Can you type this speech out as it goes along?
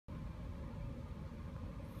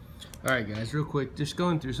Alright guys, real quick, just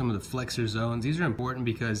going through some of the flexor zones. These are important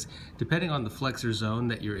because depending on the flexor zone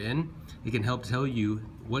that you're in, it can help tell you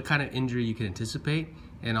what kind of injury you can anticipate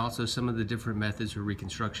and also some of the different methods for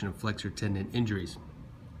reconstruction of flexor tendon injuries.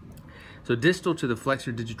 So distal to the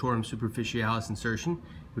flexor digitorum superficialis insertion,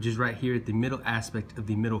 which is right here at the middle aspect of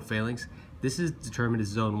the middle phalanx, this is determined as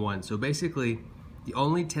zone 1. So basically, the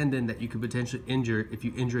only tendon that you could potentially injure if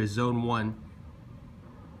you injure a zone 1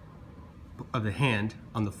 of the hand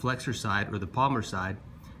on the flexor side or the palmar side,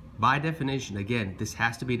 by definition, again, this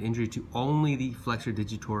has to be an injury to only the flexor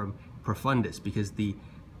digitorum profundus, because the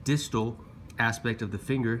distal aspect of the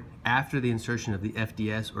finger after the insertion of the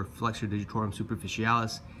FDS or flexor digitorum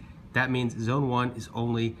superficialis, that means zone 1 is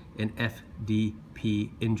only an FDP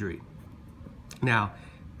injury. Now,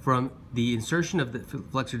 from the insertion of the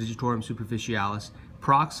flexor digitorum superficialis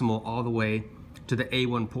proximal all the way to the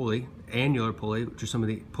A1 pulley, annular pulley, which are some of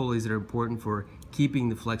the pulleys that are important for keeping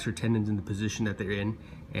the flexor tendons in the position that they're in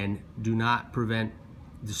and do not prevent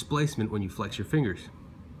displacement when you flex your fingers.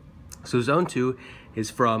 So zone 2 is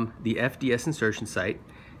from the FDS insertion site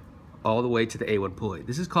all the way to the A1 pulley.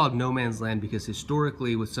 This is called no man's land because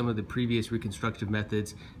historically, with some of the previous reconstructive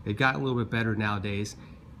methods, they've gotten a little bit better nowadays.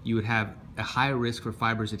 You would have a higher risk for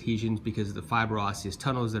fibrous adhesions because of the fibro-osseous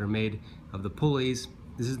tunnels that are made of the pulleys.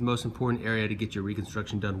 This is the most important area to get your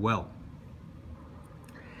reconstruction done well.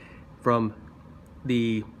 From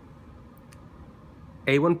the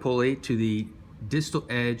A1 pulley to the distal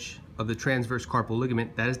edge of the transverse carpal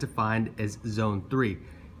ligament, that is defined as zone 3.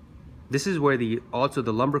 This is where also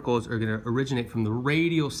the lumbricals are going to originate from the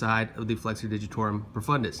radial side of the flexor digitorum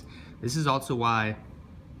profundus. This is also why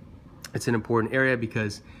it's an important area,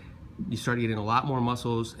 because you start getting a lot more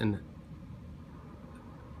muscles in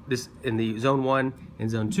the zone 1 and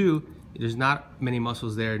zone 2. There's not many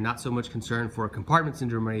muscles there, not so much concern for compartment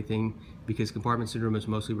syndrome or anything, because compartment syndrome is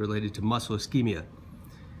mostly related to muscle ischemia.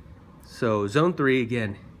 So zone 3,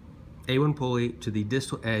 again, A1 pulley to the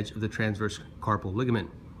distal edge of the transverse carpal ligament.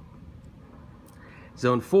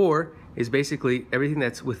 Zone 4 is basically everything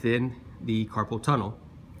that's within the carpal tunnel.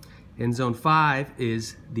 And zone 5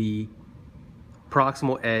 is the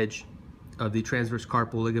proximal edge of the transverse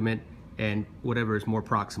carpal ligament and whatever is more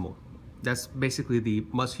proximal. That's basically the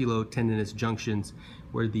musculotendinous junctions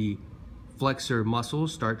where the flexor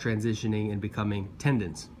muscles start transitioning and becoming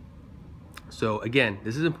tendons. So again,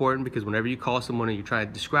 this is important because whenever you call someone and you try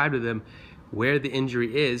to describe to them where the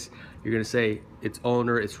injury is, you're going to say it's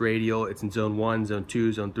ulnar, it's radial, it's in zone 1, zone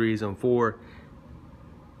 2, zone 3, zone 4.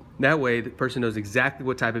 That way the person knows exactly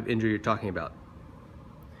what type of injury you're talking about.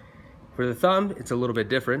 For the thumb, it's a little bit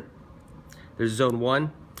different. There's zone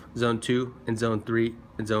 1, zone 2, and zone 3,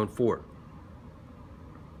 and zone 4.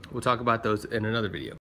 We'll talk about those in another video.